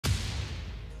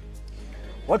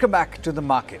Welcome back to the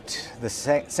market. The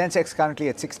Sensex currently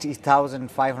at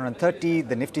 60,530,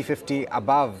 the Nifty 50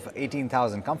 above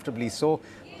 18,000, comfortably so.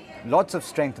 Lots of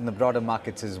strength in the broader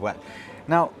markets as well.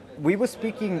 Now, we were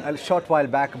speaking a short while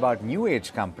back about new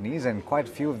age companies and quite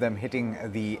a few of them hitting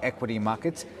the equity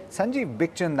markets. Sanjeev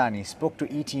Bikhchandani spoke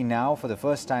to ET Now for the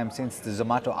first time since the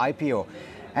Zomato IPO,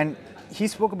 and he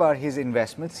spoke about his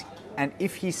investments and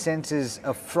if he senses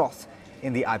a froth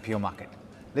in the IPO market.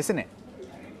 Listen in.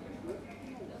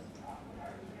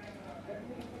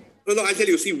 No, I'll tell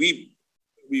you, see,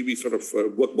 we sort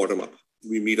of work bottom up.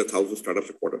 We meet 1,000 startups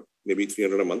a quarter, maybe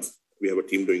 300 a month. We have a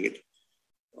team doing it.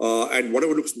 And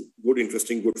whatever looks good,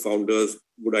 interesting, good founders,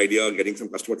 good idea, getting some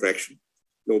customer traction,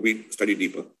 we study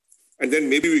deeper. And then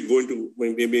maybe we go into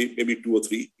maybe 2 or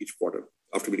 3 each quarter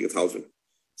after meeting 1,000.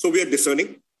 So we are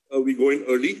discerning. We go in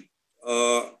early.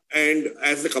 And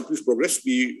as the companies progress,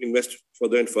 we invest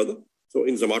further and further. So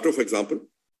in Zomato, for example,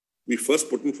 we first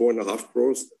put in 4.5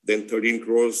 crores, then 13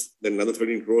 crores, then another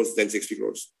 13 crores, then 60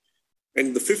 crores. And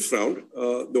in the 5th round,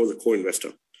 there was a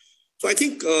co-investor. So I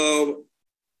think the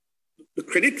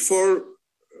credit for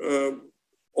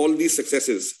all these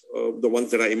successes, the ones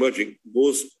that are emerging,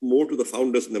 goes more to the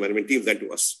founders and the management teams than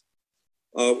to us.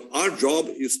 Our job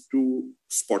is to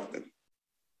spot them.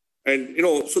 And,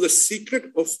 so the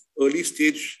secret of early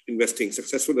stage investing,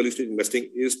 successful early stage investing,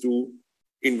 is to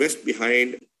invest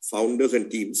behind founders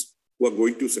and teams who are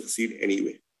going to succeed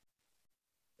anyway,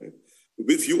 right?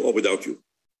 With you or without you.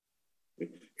 Right?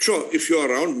 Sure, if you're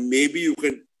around, maybe you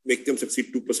can make them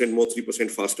succeed 2% more,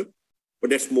 3% faster, but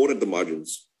that's more at the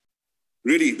margins.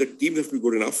 Really, the teams have to be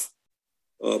good enough,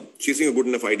 chasing a good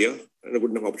enough idea and a good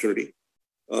enough opportunity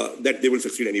that they will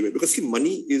succeed anyway. Because see,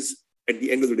 money is, at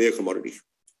the end of the day, a commodity.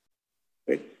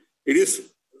 Right? It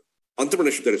is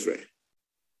entrepreneurship that is rare.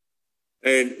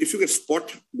 And if you can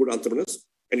spot good entrepreneurs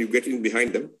and you get in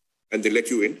behind them and they let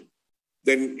you in,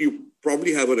 then you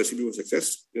probably have a recipe for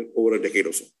success over a decade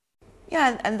or so.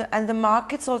 Yeah, and the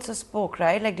markets also spoke,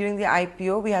 right? Like during the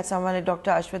IPO, we had someone like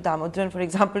Dr. Ashwath Damodharan, for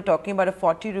example, talking about a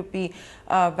 40 rupee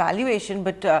valuation.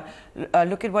 But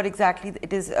look at what exactly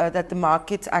it is that the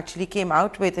markets actually came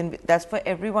out with, and that's for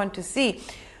everyone to see.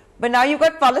 But now you've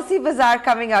got Policybazaar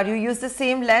coming out. You use the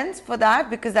same lens for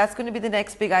that because that's going to be the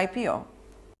next big IPO.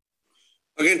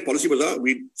 Again, Policybazaar,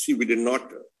 we did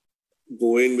not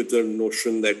go in with the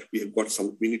notion that we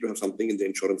need to have something in the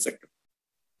insurance sector.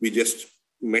 We just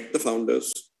met the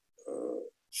founders,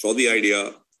 saw the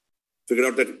idea, figured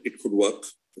out that it could work.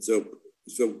 It's a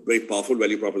very powerful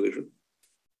value proposition,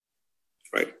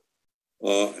 right?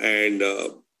 And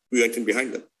we went in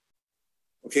behind them.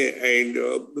 Okay, and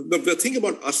the thing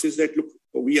about us is that, look,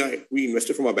 we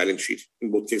invested from our balance sheet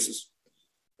in both cases,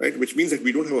 right? Which means that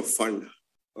we don't have a fund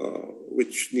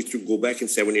which needs to go back in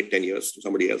 7, 8, 10 years to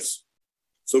somebody else.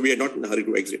 So we are not in a hurry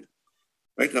to exit.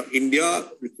 Right now, India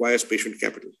requires patient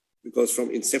capital because from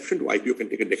inception to IPO can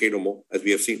take a decade or more, as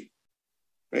we have seen.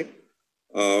 Right?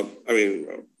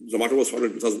 Zomato was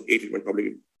founded in 2008. It went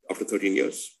public after 13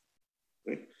 years.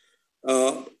 Right?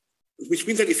 Which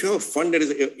means that if you have a fund that is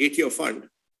an 8-year fund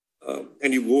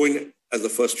and you go in as the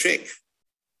first check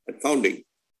at founding,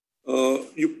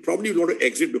 you probably want to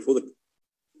exit before the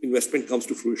investment comes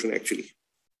to fruition actually.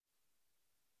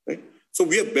 Right? So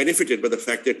we have benefited by the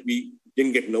fact that we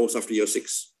didn't get no's after year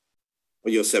 6 or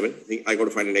year 7. I got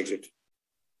to find an exit.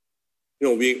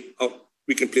 We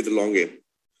can play the long game.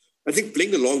 I think playing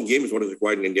the long game is what is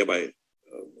required in India by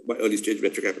early stage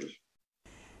venture capital.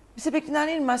 Mr.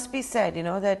 Bikhchandani, it must be said,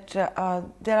 that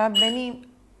there are many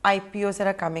IPOs that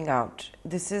are coming out.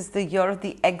 This is the year of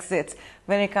the exits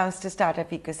when it comes to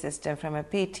startup ecosystem, from a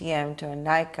Paytm to a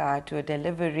Nykaa to a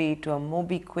Delivery to a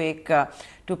MobiKwik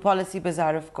to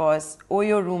Policybazaar, of course.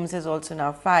 Oyo Rooms has also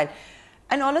now filed.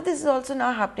 And all of this is also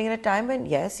now happening at a time when,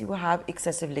 yes, you have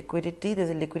excessive liquidity, there's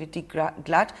a liquidity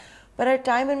glut, but at a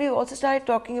time when we've also started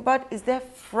talking about, is there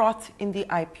froth in the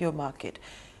IPO market?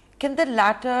 Can the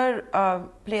latter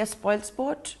play a spoil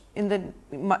sport in the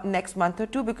next month or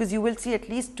two? Because you will see at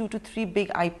least 2 to 3 big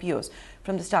IPOs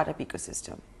from the startup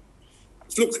ecosystem.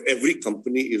 Look, every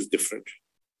company is different.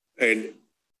 And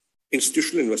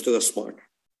institutional investors are smart.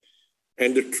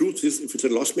 And the truth is, if it's a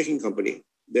loss-making company,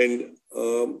 then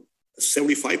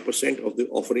 75% of the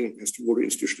offering has to go to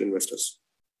institutional investors.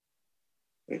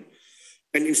 Right?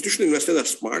 And institutional investors are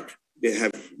smart. They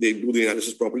do the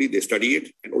analysis properly, they study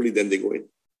it, and only then they go in.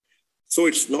 So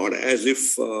it's not as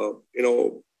if,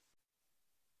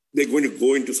 they're going to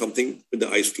go into something with the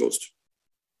eyes closed.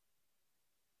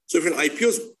 So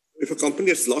if a company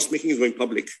that's loss-making is going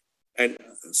public and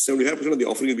 75% of the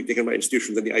offering will be taken by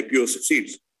institutions and the IPO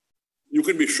succeeds, you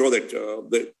can be sure that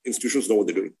the institutions know what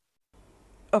they're doing.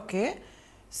 Okay.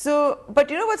 So, but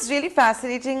you know what's really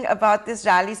fascinating about this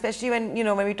rally, especially when, you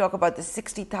know, when we talk about the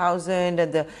 60,000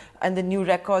 and the new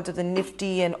records of the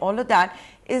Nifty and all of that,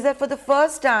 is that for the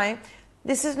first time,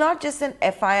 this is not just an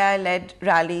FII-led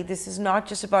rally. This is not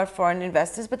just about foreign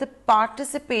investors, but the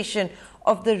participation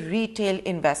of the retail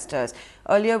investors.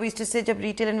 Earlier, we used to say, "Jab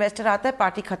retail investor aata hai,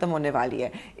 party khatam hone wali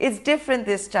hai." It's different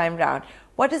this time round.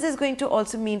 What is this going to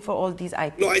also mean for all these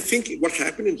IPOs? No, I think what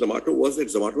happened in Zomato was that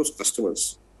Zomato's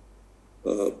customers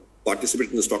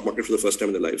participated in the stock market for the first time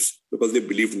in their lives because they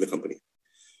believed in the company.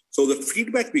 So the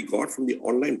feedback we got from the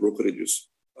online brokerages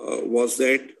was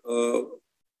that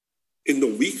in the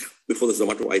week before the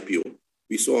Zomato IPO,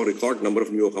 we saw a record number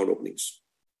of new account openings,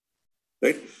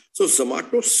 right? So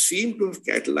Zomato seemed to have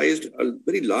catalyzed a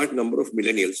very large number of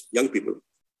millennials, young people,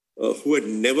 who had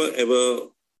never ever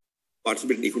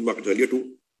participated in equity markets earlier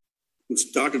to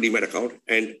start a Demat account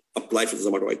and apply for the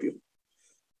Zomato IPO.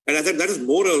 And I thought that is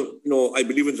more a, you know, I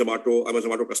believe in Zomato, I'm a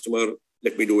Zomato customer,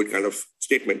 let me do it kind of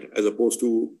statement, as opposed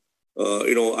to,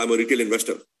 you know, I'm a retail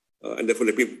investor, and therefore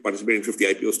let me participate in 50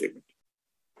 IPO statement.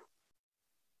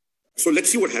 So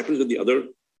let's see what happens with the other,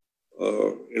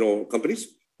 you know, companies.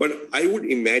 But I would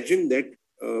imagine that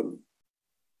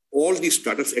all these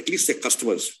startups, at least their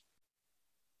customers,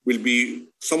 will be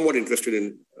somewhat interested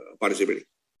in participating.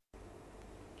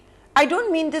 I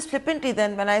don't mean this flippantly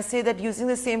then when I say that using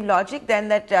the same logic then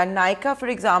that Nykaa, for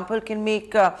example, can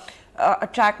make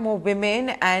attract more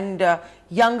women and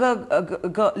younger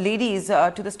ladies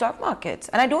to the stock markets.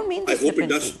 And I don't mean this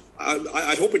flippantly.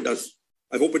 I hope it does.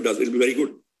 I hope it does. It'll be very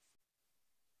good.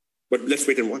 But let's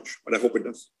wait and watch. But I hope it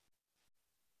does.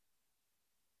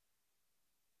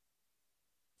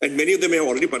 And many of them have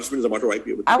already participated in the Zomato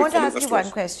IPO. I want to ask you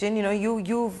one question. You know,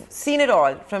 you've seen it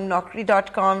all, from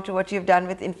Naukri.com to what you've done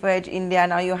with InfoEdge India.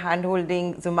 Now you're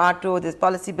hand-holding Zomato, there's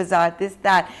Policybazaar, this,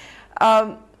 that.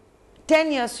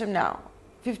 10 years from now,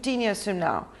 15 years from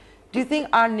now, do you think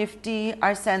our Nifty,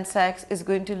 our Sensex is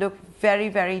going to look very,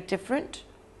 very different?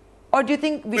 Or do you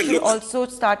think we should also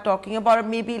start talking about, or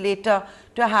maybe later,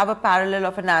 to have a parallel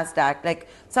of a NASDAQ, like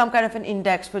some kind of an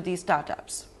index for these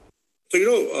startups? So, you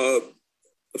know,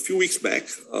 a few weeks back,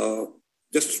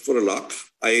 just for a lark,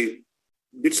 I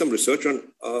did some research on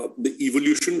the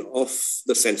evolution of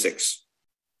the Sensex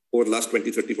over the last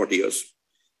 20, 30, 40 years.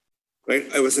 Right?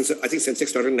 I think Sensex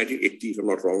started in 1980, if I'm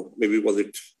not wrong. Maybe was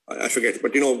it, I forget.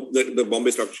 But, you know, the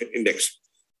Bombay Stock Index.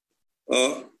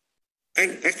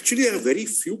 And actually, there are very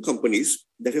few companies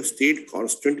that have stayed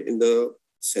constant in the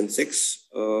Sensex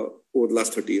over the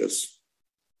last 30 years.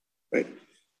 Right?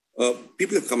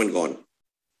 People have come and gone.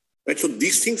 Right? So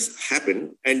these things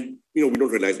happen and, you know, we don't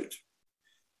realize it.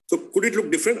 So could it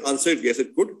look different? Answer is yes,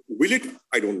 it could. Will it?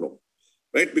 I don't know.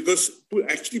 Right? Because to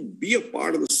actually be a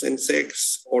part of the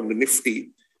Sensex or the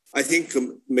Nifty, I think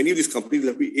many of these companies will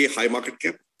have to be A, high market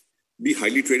cap, B,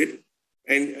 highly traded,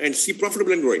 and C,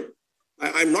 profitable and growing.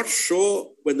 I'm not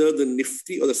sure whether the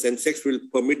Nifty or the Sensex will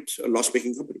permit a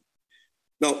loss-making company.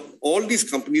 Now, all these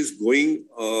companies going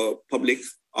public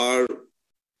are,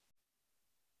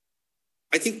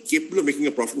 I think, capable of making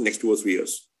a profit in the next 2 or 3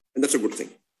 years. And that's a good thing.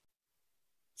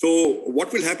 So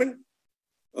what will happen?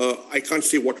 I can't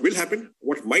say what will happen.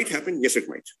 What might happen? Yes, it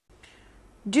might.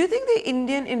 Do you think the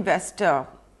Indian investor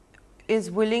is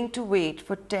willing to wait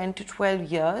for 10 to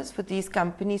 12 years for these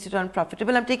companies to turn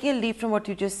profitable? I'm taking a leaf from what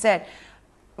you just said.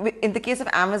 In the case of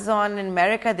Amazon in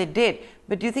America, they did.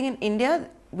 But do you think in India,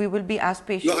 we will be as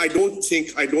patient? No, I don't think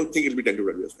it'll be 10 to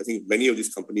 12 years. I think many of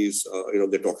these companies, you know,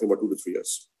 they're talking about 2 to 3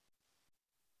 years.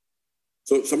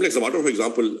 So something like Zomato, for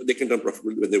example, they can turn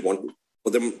profitable when they want to.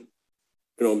 For them,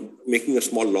 you know, making a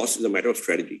small loss is a matter of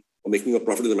strategy, or making a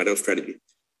profit is a matter of strategy,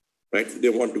 right? They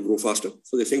want to grow faster.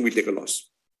 So they're saying we'll take a loss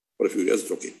for a few years,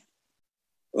 it's okay.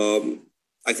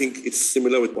 I think it's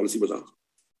similar with Policybazaar,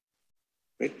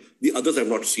 right? The others I've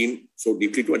not seen so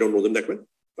deeply too, I don't know them that well.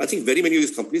 But I think very many of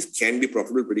these companies can be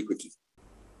profitable pretty quickly.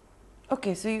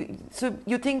 Okay, so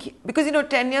you think, because, you know,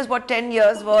 10 years, what 10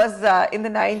 years was in the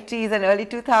 90s and early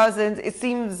 2000s, it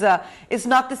seems it's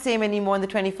not the same anymore in the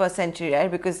 21st century,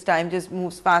 right? Because time just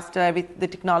moves faster with the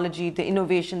technology, the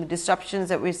innovation, the disruptions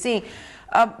that we're seeing.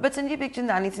 But Sanjeev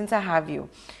Bikhchandani, since I have you,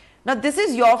 now this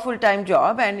is your full-time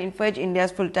job and InfoEdge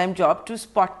India's full-time job to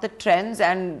spot the trends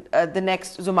and the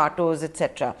next Zomatos,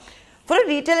 etc. For a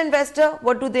retail investor,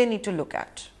 what do they need to look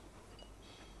at?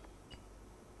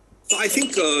 So I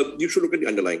think you should look at the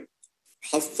underlying.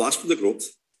 How fast is the growth?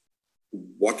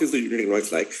 What is the unit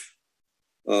economics like?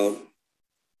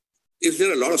 Is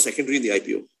there a lot of secondary in the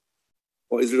IPO?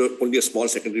 Or is it only a small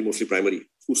secondary, mostly primary?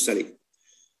 Who's selling?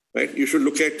 Right? You should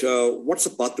look at what's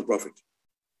the path to profit.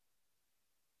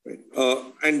 Right?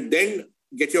 And then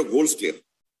get your goals clear.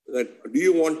 that do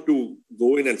you want to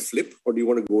go in and flip or do you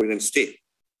want to go in and stay?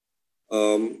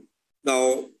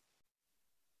 Now,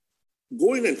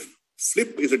 go in and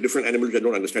flip is a different animal which I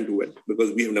don't understand too well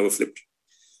because we have never flipped.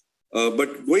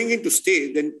 But going in to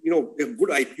stay, then, a good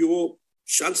IPO,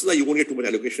 chances are you won't get too much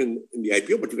allocation in the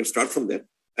IPO, but you can start from there.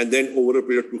 And then over a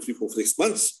period of 2, 3, 4, 6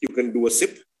 months, you can do a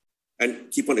SIP and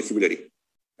keep on accumulating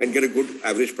and get a good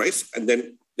average price and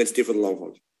then stay for the long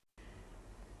haul.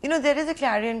 There is a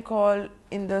clarion call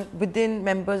within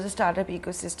members of the startup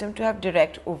ecosystem to have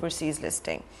direct overseas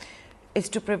listing. It's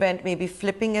to prevent maybe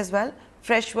flipping as well.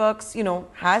 Freshworks,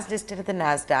 has listed at the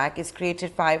NASDAQ. It's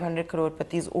created 500 crore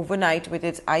patis overnight with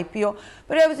its IPO.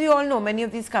 But as we all know, many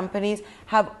of these companies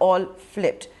have all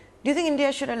flipped. Do you think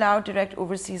India should allow direct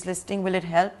overseas listing? Will it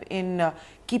help in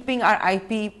keeping our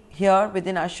IP here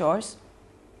within our shores?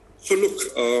 So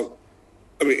look,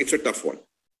 it's a tough one.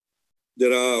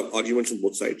 There are arguments on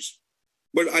both sides.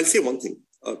 But I'll say one thing.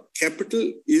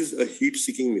 Capital is a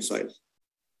heat-seeking missile,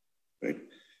 right?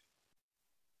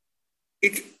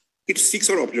 It seeks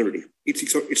out opportunity.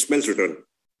 It smells return.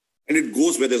 And it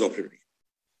goes where there's opportunity.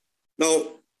 Now,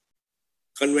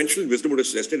 conventional wisdom would have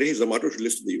suggested, hey, Zomato should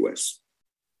list in the US.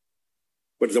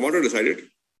 But Zomato decided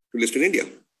to list in India,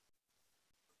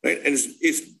 right? And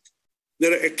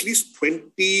there are at least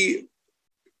 20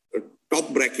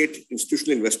 top bracket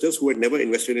institutional investors who had never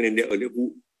invested in India earlier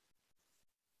who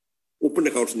opened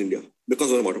accounts in India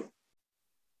because of Zomato,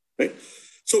 right?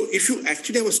 So if you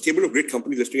actually have a stable of great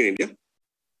companies listing in India,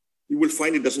 you will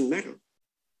find it doesn't matter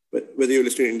whether you're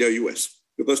listed in India or US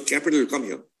because capital will come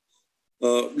here.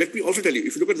 Let me also tell you,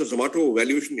 if you look at the Zomato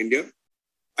valuation in India,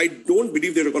 I don't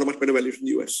believe they've got a much better valuation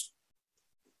in the US.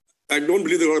 I don't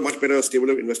believe they've got a much better stable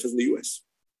of investors in the US.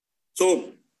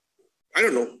 So, I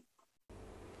don't know.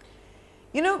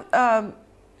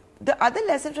 The other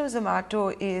lesson from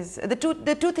Zomato is the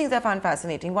two things I found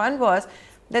fascinating. One was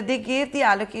that they gave the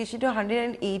allocation to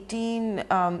 118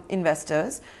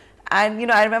 investors.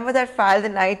 And, I remember that file the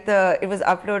night it was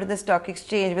uploaded to the stock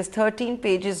exchange. It was 13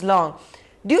 pages long.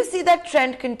 Do you see that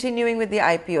trend continuing with the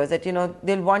IPOs that,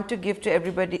 they'll want to give to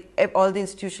everybody, all the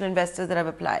institutional investors that have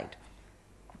applied?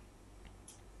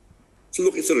 So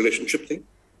look, it's a relationship thing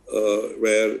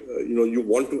where, you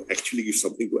want to actually give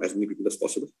something to as many people as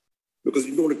possible because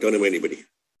you don't want to turn away anybody,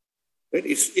 right?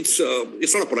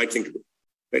 It's not a polite thing to do,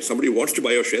 right? Somebody wants to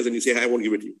buy your shares and you say, hey, I won't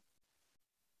give it to you,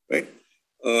 right?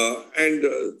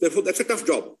 Therefore, that's a tough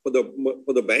job for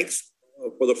the banks,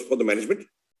 for the management.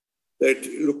 That,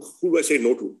 look, who do I say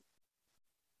no to?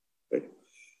 Right?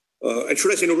 And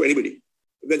should I say no to anybody?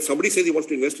 When somebody says he wants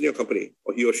to invest in your company,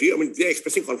 or he or she, they're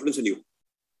expressing confidence in you.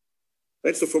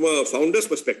 Right? So from a founder's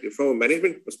perspective, from a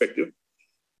management perspective,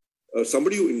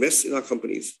 somebody who invests in our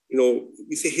companies,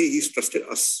 we say, hey, he's trusted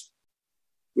us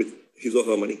with his or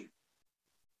her money.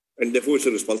 And therefore, it's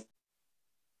a responsibility.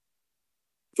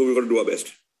 So we've got to do our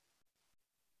best.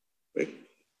 Right?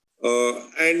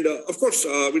 Of course,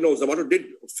 Zomato did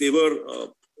favor,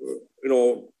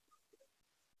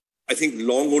 I think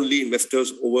long-only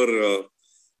investors over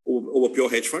pure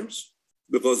hedge funds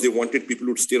because they wanted people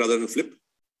who'd stay rather than flip,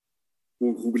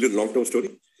 who believe in the long-term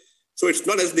story. So it's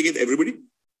not as they gave everybody,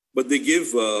 but they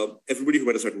give everybody who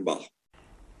had a certain bar.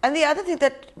 And the other thing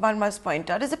that one must point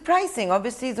out is the pricing.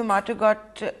 Obviously, Zomato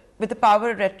got, with the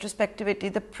power of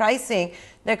retrospectivity, the pricing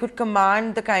that could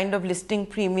command the kind of listing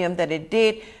premium that it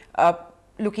did.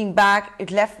 Looking back, it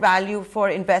left value for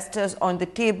investors on the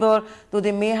table, though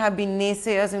there may have been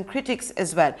naysayers and critics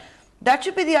as well. That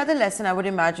should be the other lesson, I would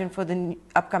imagine, for the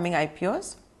upcoming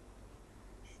IPOs.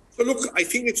 So look, I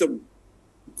think it's a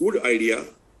good idea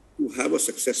to have a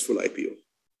successful IPO.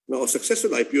 Now, a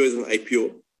successful IPO is an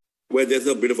IPO where there's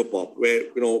a bit of a pop, where,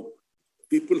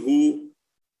 people who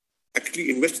actually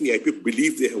invest in the IPO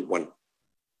believe they have won.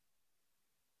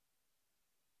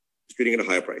 It's trading at a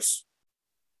higher price.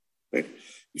 Right?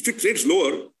 If it trades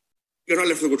lower, you're not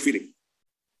left with a good feeling,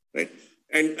 right?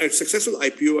 And a successful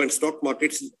IPO and stock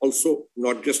markets is also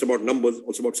not just about numbers,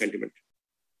 also about sentiment.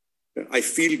 I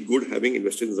feel good having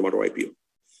invested in Zomato IPO.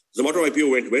 Zomato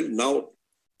IPO went well. Now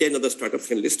 10 other startups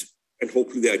can list and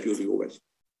hopefully the IPOs will go well.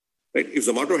 Right? If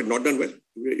Zomato had not done well,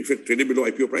 if it traded below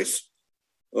IPO price,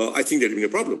 I think there'd been a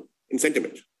problem in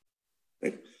sentiment.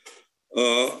 Right?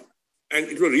 And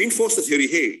it will reinforce the theory,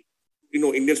 hey,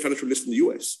 Indian startups should list in the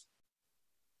US.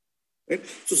 Right?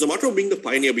 So Zomato being the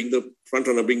pioneer, being the front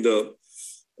runner, being the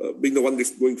one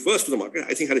that's going first to the market,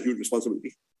 I think had a huge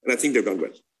responsibility. And I think they've done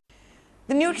well.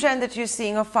 The new trend that you're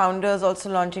seeing of founders also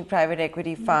launching private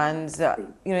equity funds,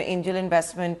 angel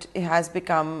investment has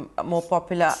become more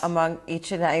popular among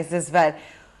HNIs as well.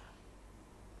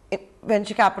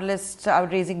 venture capitalists are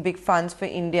raising big funds for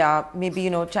India. Maybe,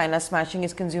 China smashing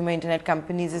its consumer internet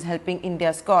companies is helping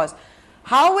India's cause.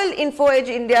 How will InfoEdge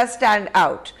India stand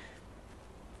out?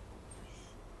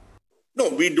 No,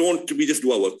 we don't. We just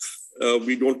do our work.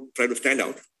 We don't try to stand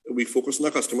out. We focus on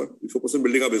our customer. We focus on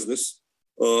building our business.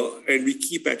 And we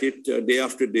keep at it day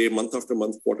after day, month after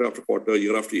month, quarter after quarter,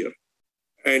 year after year.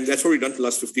 And that's what we've done for the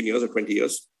last 15 years or 20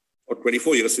 years or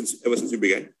 24 years ever since we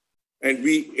began. And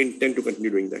we intend to continue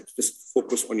doing that. Just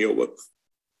focus on your work.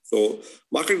 So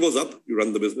market goes up, you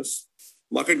run the business.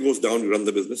 Market goes down, you run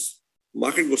the business.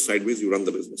 Market goes sideways, you run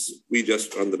the business. We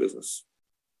just run the business.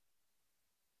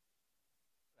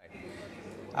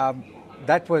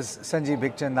 That was Sanjeev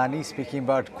Bikhchandani speaking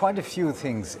about quite a few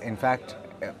things, in fact,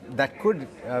 that could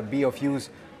be of use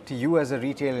to you as a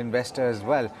retail investor as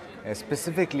well,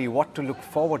 specifically what to look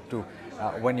forward to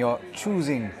when you're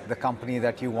choosing the company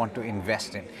that you want to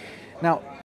invest in. Now,